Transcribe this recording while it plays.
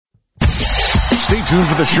Stay tuned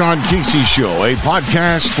for the Sean Casey Show, a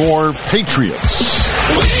podcast for patriots.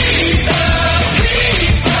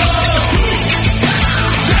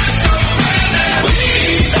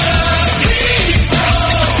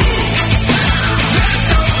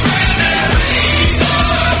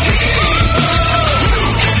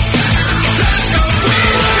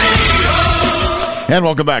 And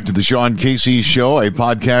welcome back to the Sean Casey Show, a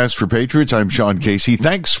podcast for patriots. I'm Sean Casey.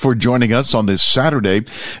 Thanks for joining us on this Saturday,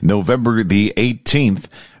 November the 18th.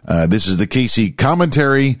 This is the Casey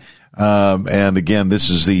Commentary. And again, this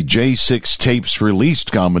is the J6 tapes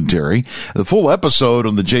released commentary. The full episode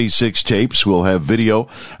on the J6 tapes will have video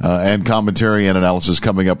and commentary and analysis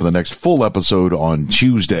coming up in the next full episode on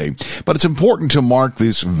Tuesday. But it's important to mark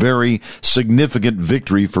this very significant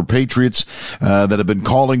victory for patriots that have been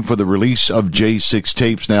calling for the release of J6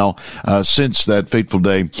 tapes now since that fateful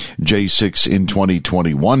day, J6 in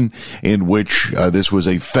 2021, in which this was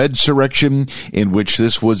a Fedsurrection, in which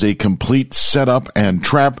this was a complete setup and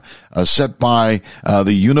trap set by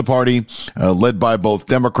the Uniparty, led by both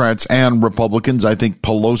Democrats and Republicans. I think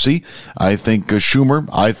Pelosi, I think Schumer,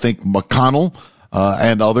 I think McConnell,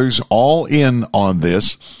 and others all in on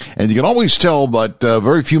this. And you can always tell, but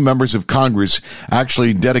very few members of Congress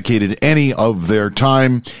actually dedicated any of their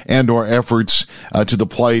time and or efforts to the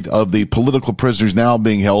plight of the political prisoners now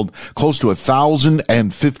being held close to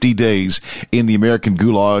 1,050 days in the American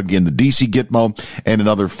Gulag, in the D.C. Gitmo, and in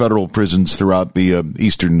other federal prisons throughout the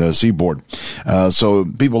eastern seaboard. So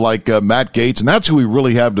people like Matt Gaetz, and that's who we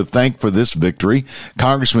really have to thank for this victory,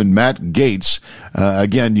 Congressman Matt Gaetz.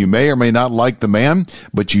 Again, you may or may not like the man,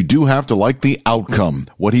 but you do have to like the outcome,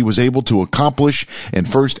 what he was able to accomplish in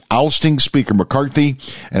first ousting Speaker McCarthy,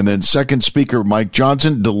 and then second Speaker Mike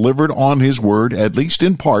Johnson delivered on his word, at least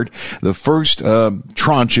in part, the first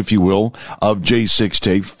tranche, if you will, of J6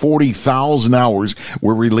 tapes. 40,000 hours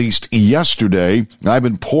were released yesterday. I've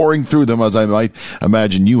been pouring through them, as I might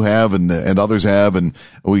imagine you have and others have, and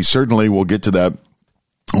we certainly will get to that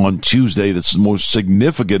on Tuesday. That's the most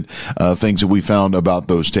significant things that we found about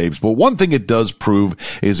those tapes. But one thing it does prove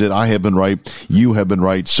is that I have been right, you have been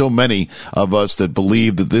right. So many of us that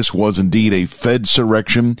believe that this was indeed a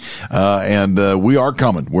Fedsurrection, and we are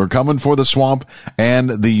coming. We're coming for the swamp and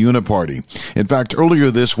the Uniparty. In fact, earlier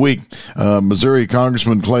this week, Missouri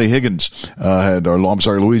Congressman Clay Higgins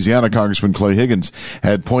Louisiana Congressman Clay Higgins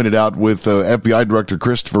had pointed out with FBI Director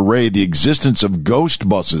Christopher Wray the existence of ghost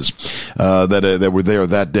buses that were there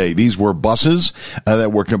that day. These were buses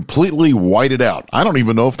that were completely whited out. I don't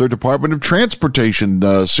even know if their Department of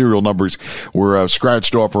Transportation serial numbers were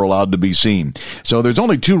scratched off or allowed to be seen. So there's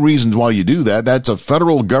only two reasons why you do that. That's a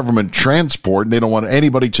federal government transport, and they don't want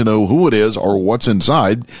anybody to know who it is or what's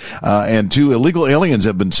inside. And two, illegal aliens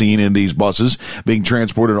have been seen in these buses being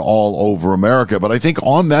transported all over America. But I think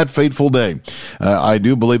on that fateful day, I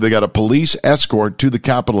do believe they got a police escort to the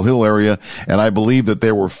Capitol Hill area, and I believe that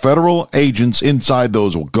there were federal agents inside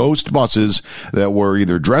those ghost buses that were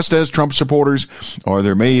either dressed as Trump supporters, or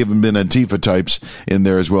there may even been Antifa types in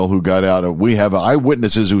there as well who got out. We have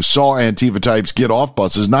eyewitnesses who saw Antifa types get off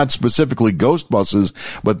buses, not specifically ghost buses,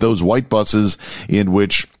 but those white buses in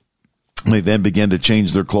which they then began to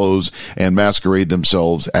change their clothes and masquerade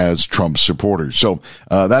themselves as Trump supporters. So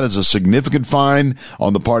that is a significant find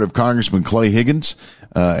on the part of Congressman Clay Higgins.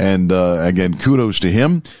 And again, kudos to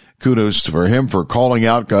him. Kudos for him for calling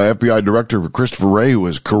out FBI Director Christopher Wray, who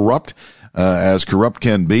is corrupt, as corrupt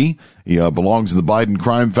can be. He belongs in the Biden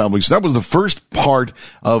crime family. So that was the first part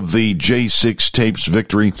of the J6 tapes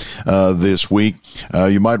victory this week.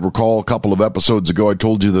 You might recall a couple of episodes ago, I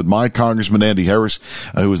told you that my Congressman Andy Harris,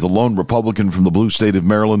 who is the lone Republican from the blue state of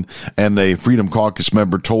Maryland and a Freedom Caucus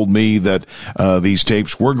member, told me that these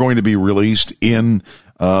tapes were going to be released in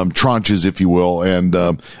tranches, if you will. And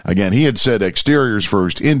again, he had said exteriors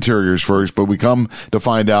first, interiors first, but we come to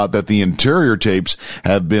find out that the interior tapes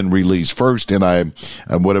have been released first. And I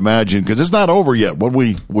would imagine, because it's not over yet,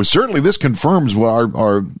 certainly this confirms what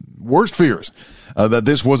our worst fears, that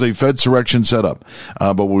this was a Fedsurrection setup.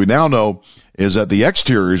 But what we now know is that the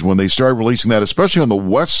exteriors, when they started releasing that, especially on the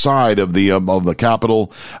west side of the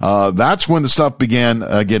Capitol, that's when the stuff began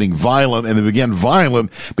getting violent, and it began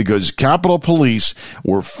violent because Capitol Police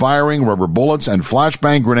were firing rubber bullets and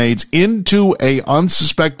flashbang grenades into a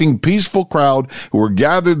unsuspecting peaceful crowd who were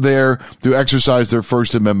gathered there to exercise their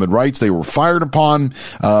First Amendment rights. They were fired upon,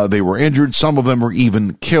 they were injured, some of them were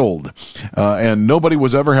even killed, and nobody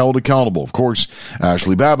was ever held accountable. Of course,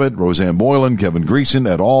 Ashley Babbitt, Roseanne Boylan, Kevin Greeson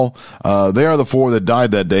et al., They are the 4 that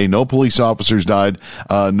died that day. No police officers died.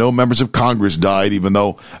 No members of Congress died, even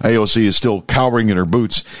though AOC is still cowering in her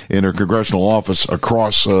boots in her congressional office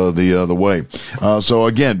across the way. So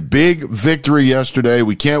again, big victory yesterday.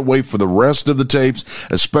 We can't wait for the rest of the tapes,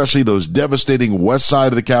 especially those devastating west side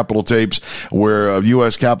of the Capitol tapes where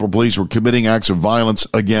U.S. Capitol Police were committing acts of violence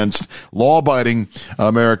against law-abiding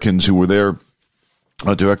Americans who were there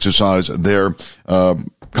to exercise their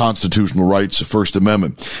constitutional rights, First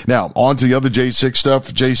Amendment. Now, on to the other J6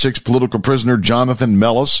 stuff. J6 political prisoner Jonathan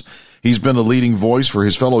Mellis. He's been a leading voice for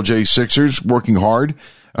his fellow J6ers, working hard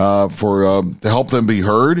to help them be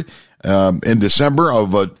heard. In December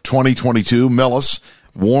of 2022, Mellis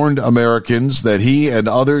warned Americans that he and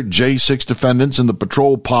other J6 defendants in the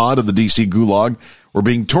patrol pod of the D.C. Gulag were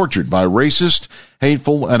being tortured by racist,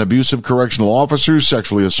 hateful, and abusive correctional officers,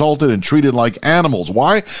 sexually assaulted, and treated like animals.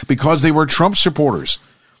 Why? Because they were Trump supporters.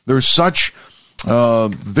 There's such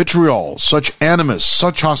vitriol, such animus,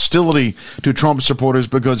 such hostility to Trump supporters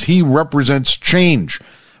because he represents change,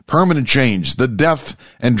 permanent change, the death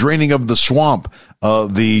and draining of the swamp,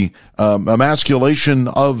 the emasculation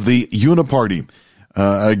of the uniparty.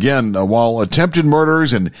 While attempted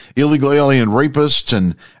murders and illegal alien rapists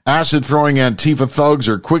and acid-throwing Antifa thugs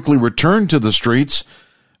are quickly returned to the streets,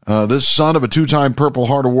 this son of a 2-time Purple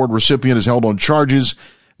Heart Award recipient is held on charges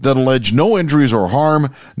that allege no injuries or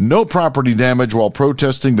harm, no property damage while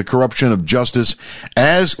protesting the corruption of justice,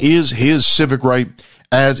 as is his civic right,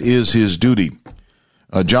 as is his duty.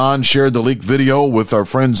 John shared the leaked video with our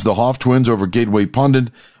friends, the Hoff twins, over Gateway Pundit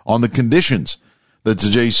on the conditions that the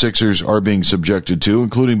J6ers are being subjected to,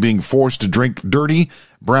 including being forced to drink dirty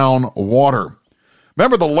brown water.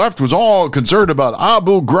 Remember, the left was all concerned about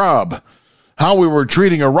Abu Ghraib, how we were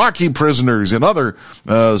treating Iraqi prisoners and other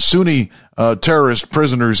Sunni terrorist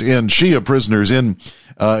prisoners and Shia prisoners in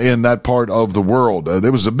that part of the world.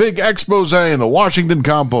 There was a big expose in the Washington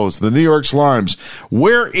Compost, the New York Slimes.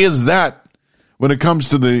 Where is that when it comes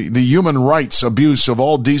to the human rights abuse of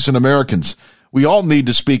all decent Americans? We all need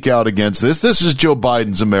to speak out against this. This is Joe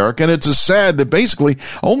Biden's America, and it's sad that basically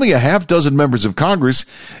only a half dozen members of Congress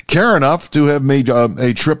care enough to have made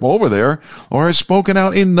a trip over there or has spoken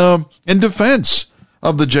out in defense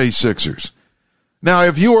of the J6ers. Now,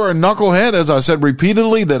 if you are a knucklehead, as I said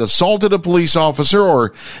repeatedly, that assaulted a police officer,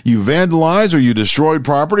 or you vandalized, or you destroyed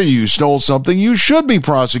property, you stole something, you should be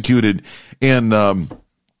prosecuted in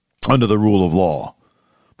under the rule of law.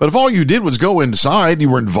 But if all you did was go inside, you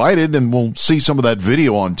were invited, and we'll see some of that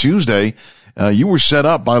video on Tuesday, you were set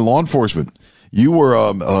up by law enforcement. You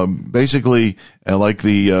were basically like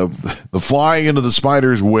the fly into the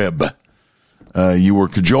spider's web. You were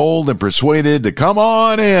cajoled and persuaded to come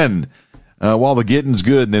on in while the getting's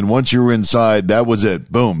good, and then once you were inside, that was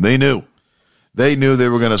it. Boom, they knew. They knew they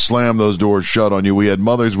were going to slam those doors shut on you. We had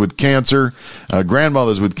mothers with cancer,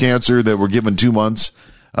 grandmothers with cancer that were given 2 months.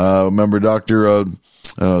 Remember Dr.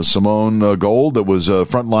 Simone Gold, that was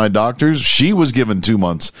frontline doctors. She was given 2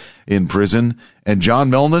 months in prison. And John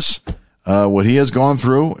Milnes, what he has gone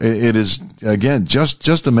through, it is, again,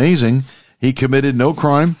 just amazing. He committed no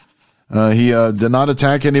crime. He did not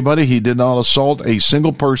attack anybody. He did not assault a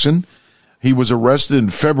single person. He was arrested in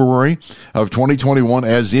February of 2021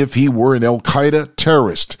 as if he were an Al-Qaeda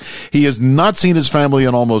terrorist. He has not seen his family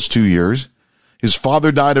in almost 2 years. His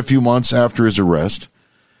father died a few months after his arrest.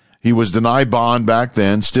 He was denied bond back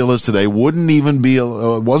then, still is today,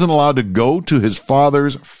 wasn't allowed to go to his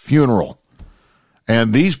father's funeral.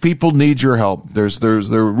 And these people need your help.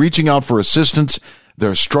 They're reaching out for assistance.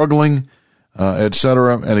 They're struggling,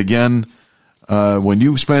 etc. And again, when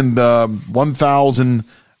you spend 1,000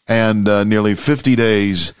 and nearly 50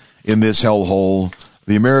 days in this hellhole,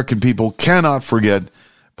 the American people cannot forget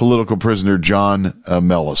political prisoner John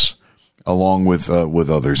Mellis, along with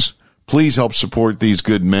others. Please help support these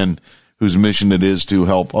good men whose mission it is to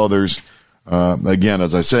help others. Again,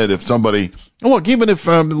 as I said, if somebody, look, even if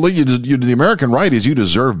the American right is you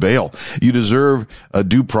deserve bail, you deserve a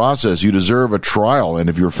due process, you deserve a trial, and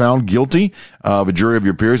if you're found guilty of a jury of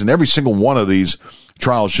your peers, and every single one of these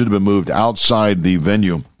trials should have been moved outside the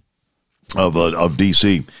venue of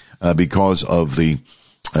D.C. Because of the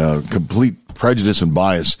complete prejudice and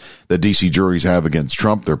bias that D.C. juries have against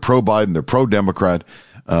Trump. They're pro-Biden, they're pro-Democrat.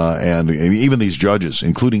 And even these judges,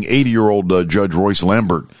 including 80-year-old Judge Royce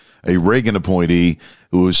Lambert, a Reagan appointee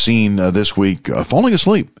who was seen this week falling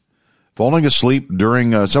asleep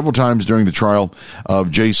during several times during the trial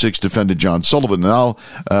of J6 defendant John Sullivan. Now,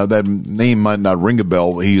 that name might not ring a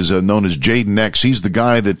bell. He's known as Jaden X. He's the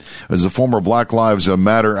guy that is a former Black Lives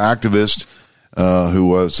Matter activist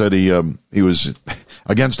who said he was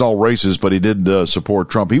against all races, but he did support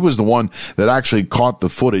Trump. He was the one that actually caught the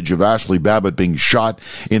footage of Ashley Babbitt being shot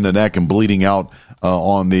in the neck and bleeding out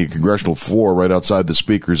on the congressional floor right outside the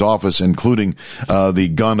Speaker's office, including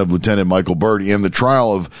the gun of Lieutenant Michael Byrd. In the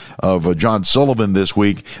trial of John Sullivan this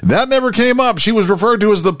week, that never came up. She was referred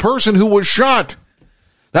to as the person who was shot.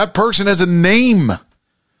 That person has a name.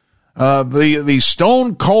 The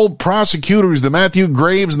stone cold prosecutors, the Matthew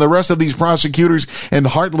Graves and the rest of these prosecutors and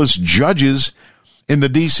heartless judges in the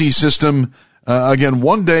D.C. system, again,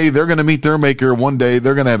 one day they're going to meet their maker. One day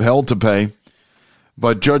they're going to have hell to pay.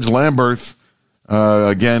 But Judge Lamberth,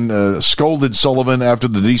 scolded Sullivan after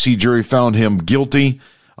the D.C. jury found him guilty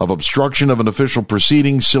of obstruction of an official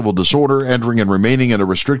proceeding, civil disorder, entering and remaining in a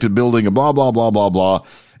restricted building, and blah, blah, blah, blah, blah.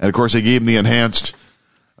 And, of course, they gave him the enhanced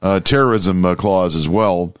terrorism clause as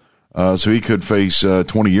well. So he could face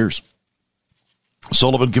 20 years.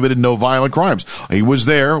 Sullivan committed no violent crimes. He was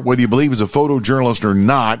there, whether you believe he's a photojournalist or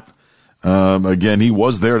not. Again, he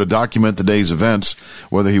was there to document the day's events.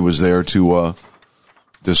 Whether he was there to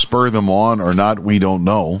spur them on or not, we don't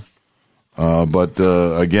know. But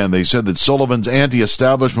again, they said that Sullivan's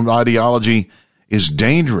anti-establishment ideology is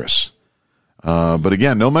dangerous. But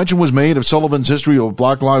again, no mention was made of Sullivan's history of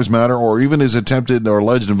Black Lives Matter or even his attempted or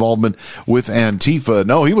alleged involvement with Antifa.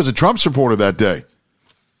 No, he was a Trump supporter that day.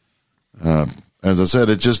 As I said,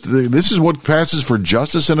 it's just, this is what passes for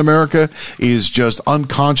justice in America is just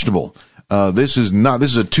unconscionable. This is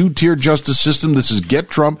a two-tier justice system. This is get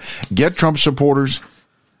Trump supporters,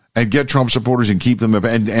 and keep them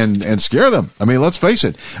and scare them. I mean, let's face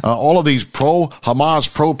it. All of these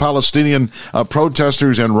pro-Hamas, pro-Palestinian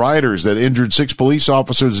protesters and rioters that injured 6 police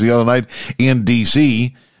officers the other night in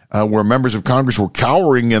D.C., where members of Congress were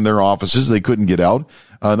cowering in their offices. They couldn't get out.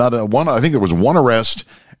 I think there was one arrest,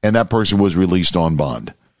 and that person was released on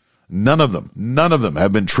bond. None of them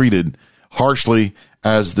have been treated harshly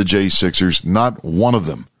as the J6ers. Not one of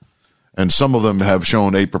them. And some of them have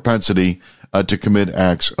shown a propensity to commit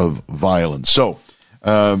acts of violence. So,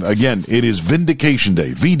 again, it is Vindication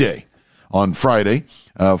Day, V-Day, on Friday.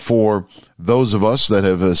 For those of us that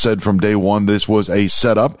have said from day one this was a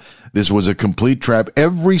setup, this was a complete trap.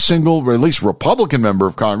 Every single, or at least Republican member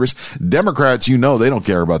of Congress, Democrats, they don't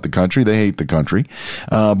care about the country. They hate the country.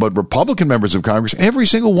 But Republican members of Congress, every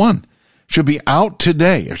single one, should be out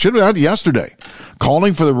today, should be out yesterday,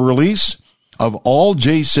 calling for the release of all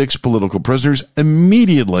J6 political prisoners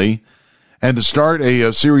immediately, and to start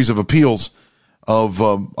a series of appeals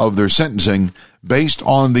of their sentencing based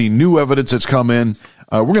on the new evidence that's come in.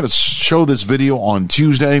 We're going to show this video on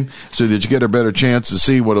Tuesday so that you get a better chance to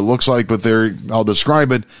see what it looks like. But I'll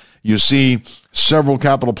describe it. You see several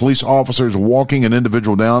Capitol Police officers walking an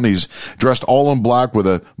individual down. He's dressed all in black with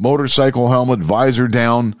a motorcycle helmet, visor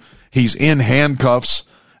down. He's in handcuffs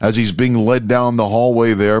as he's being led down the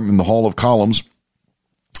hallway there in the Hall of Columns.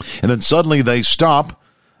 And then suddenly they stop.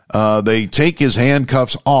 They take his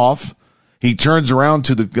handcuffs off. He turns around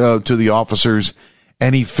to the officers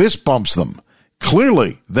and he fist bumps them.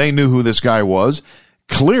 Clearly, they knew who this guy was.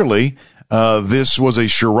 Clearly, this was a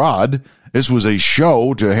charade. This was a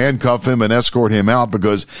show to handcuff him and escort him out,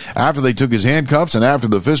 because after they took his handcuffs and after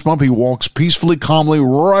the fist bump, he walks peacefully, calmly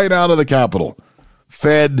right out of the Capitol.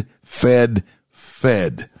 Fed.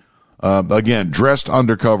 Again, dressed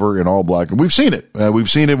undercover in all black. And we've seen it. We've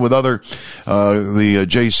seen it with the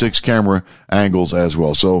J6 camera angles as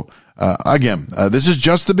well. So, again, this is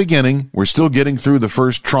just the beginning. We're still getting through the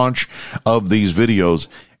first tranche of these videos,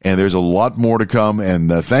 and there's a lot more to come. And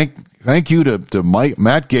thank you to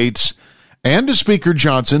Matt Gaetz and to Speaker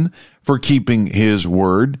Johnson for keeping his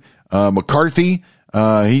word. McCarthy,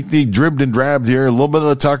 he dribbed and drabbed here. A little bit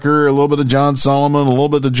of Tucker, a little bit of John Solomon, a little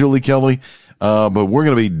bit of Julie Kelly. But we're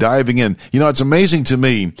going to be diving in. It's amazing to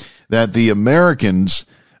me that the Americans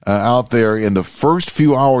out there in the first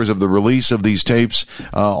few hours of the release of these tapes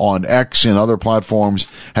on X and other platforms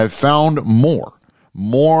have found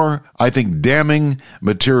more, I think, damning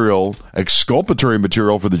material, exculpatory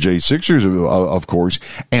material for the J6ers, of course,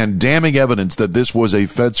 and damning evidence that this was a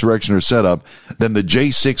Fedsurrection or setup than the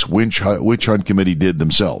J6 witch hunt committee did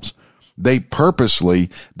themselves. They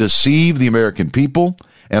purposely deceived the American people.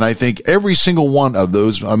 And I think every single one of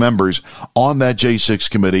those members on that J6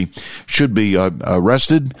 committee should be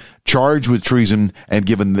arrested, charged with treason, and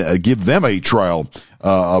give them a trial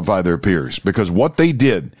by their peers. Because what they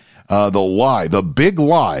did, the big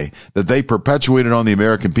lie that they perpetuated on the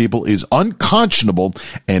American people is unconscionable,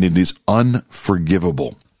 and it is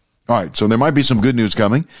unforgivable. All right, so there might be some good news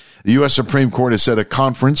coming. The U.S. Supreme Court has set a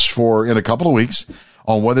conference in a couple of weeks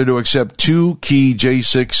on whether to accept 2 key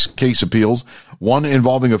J6 case appeals, one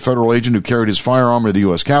involving a federal agent who carried his firearm to the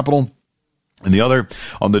U.S. Capitol, and the other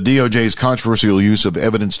on the DOJ's controversial use of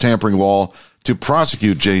evidence tampering law to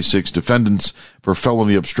prosecute J6 defendants for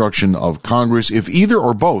felony obstruction of Congress. If either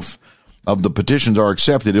or both of the petitions are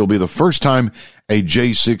accepted, it'll be the first time a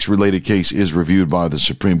J6-related case is reviewed by the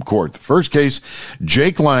Supreme Court. The first case,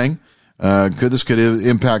 Jake Lang. This could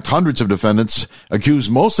impact hundreds of defendants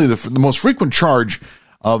accused. Mostly the most frequent charge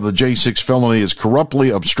of the J6 felony is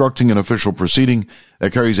corruptly obstructing an official proceeding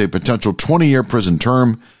that carries a potential 20-year prison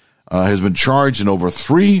term. Has been charged in over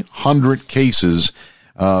 300 cases.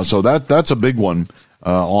 So that's a big one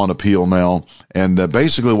on appeal now. And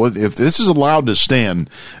basically, if this is allowed to stand,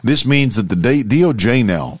 this means that the DOJ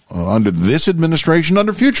now, under this administration,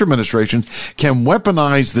 under future administrations, can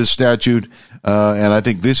weaponize this statute. And I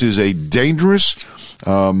think this is a dangerous,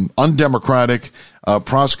 undemocratic,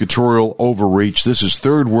 prosecutorial overreach. This is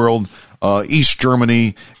third world, East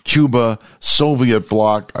Germany, Cuba, Soviet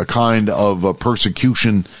bloc, a kind of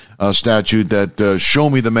persecution statute that show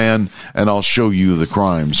me the man and I'll show you the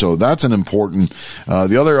crime. So that's an important.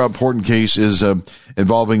 The other important case is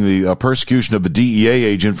involving the persecution of a DEA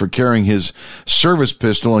agent for carrying his service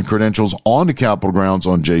pistol and credentials onto Capitol grounds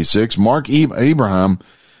on J6. Mark Abraham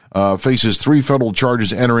faces 3 federal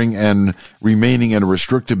charges entering and remaining in a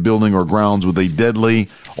restricted building or grounds with a deadly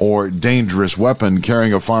or dangerous weapon,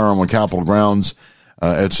 carrying a firearm on Capitol grounds,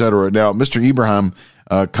 etc. Now, Mr. Abraham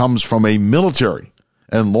comes from a military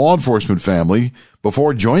and law enforcement family.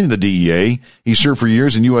 Before joining the DEA, he served for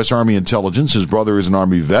years in U.S. Army intelligence. His brother is an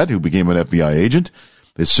Army vet who became an FBI agent.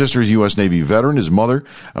 His sister is a U.S. Navy veteran. His mother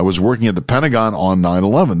was working at the Pentagon on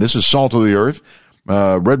 9/11. This is salt of the earth.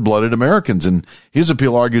 Red-blooded Americans. And his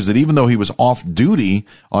appeal argues that even though he was off-duty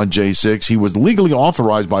on J6, he was legally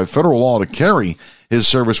authorized by federal law to carry his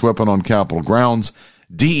service weapon on Capitol grounds.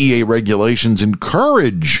 DEA regulations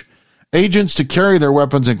encourage agents to carry their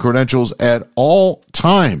weapons and credentials at all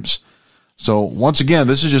times. So once again,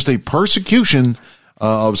 this is just a persecution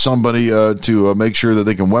of somebody to make sure that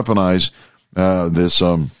they can weaponize this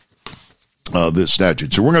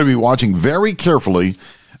statute. So we're going to be watching very carefully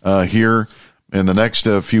here in the next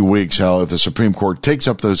few weeks, how if the Supreme Court takes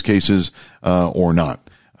up those cases or not,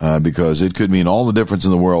 because it could mean all the difference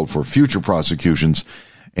in the world for future prosecutions.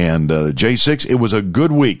 And J6, it was a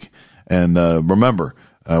good week. And remember,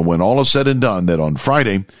 when all is said and done, that on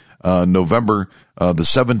Friday, November the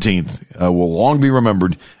 17th, will long be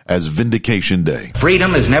remembered as Vindication Day.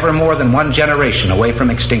 Freedom is never more than one generation away from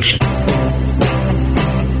extinction.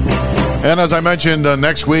 And as I mentioned,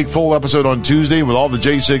 next week, full episode on Tuesday with all the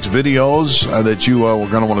J6 videos that you are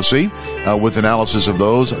going to want to see with analysis of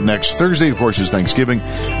those. Next Thursday, of course, is Thanksgiving.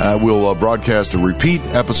 We'll broadcast a repeat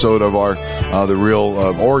episode of our the real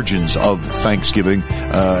origins of Thanksgiving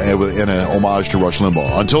in an homage to Rush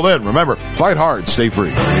Limbaugh. Until then, remember, fight hard, stay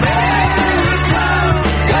free.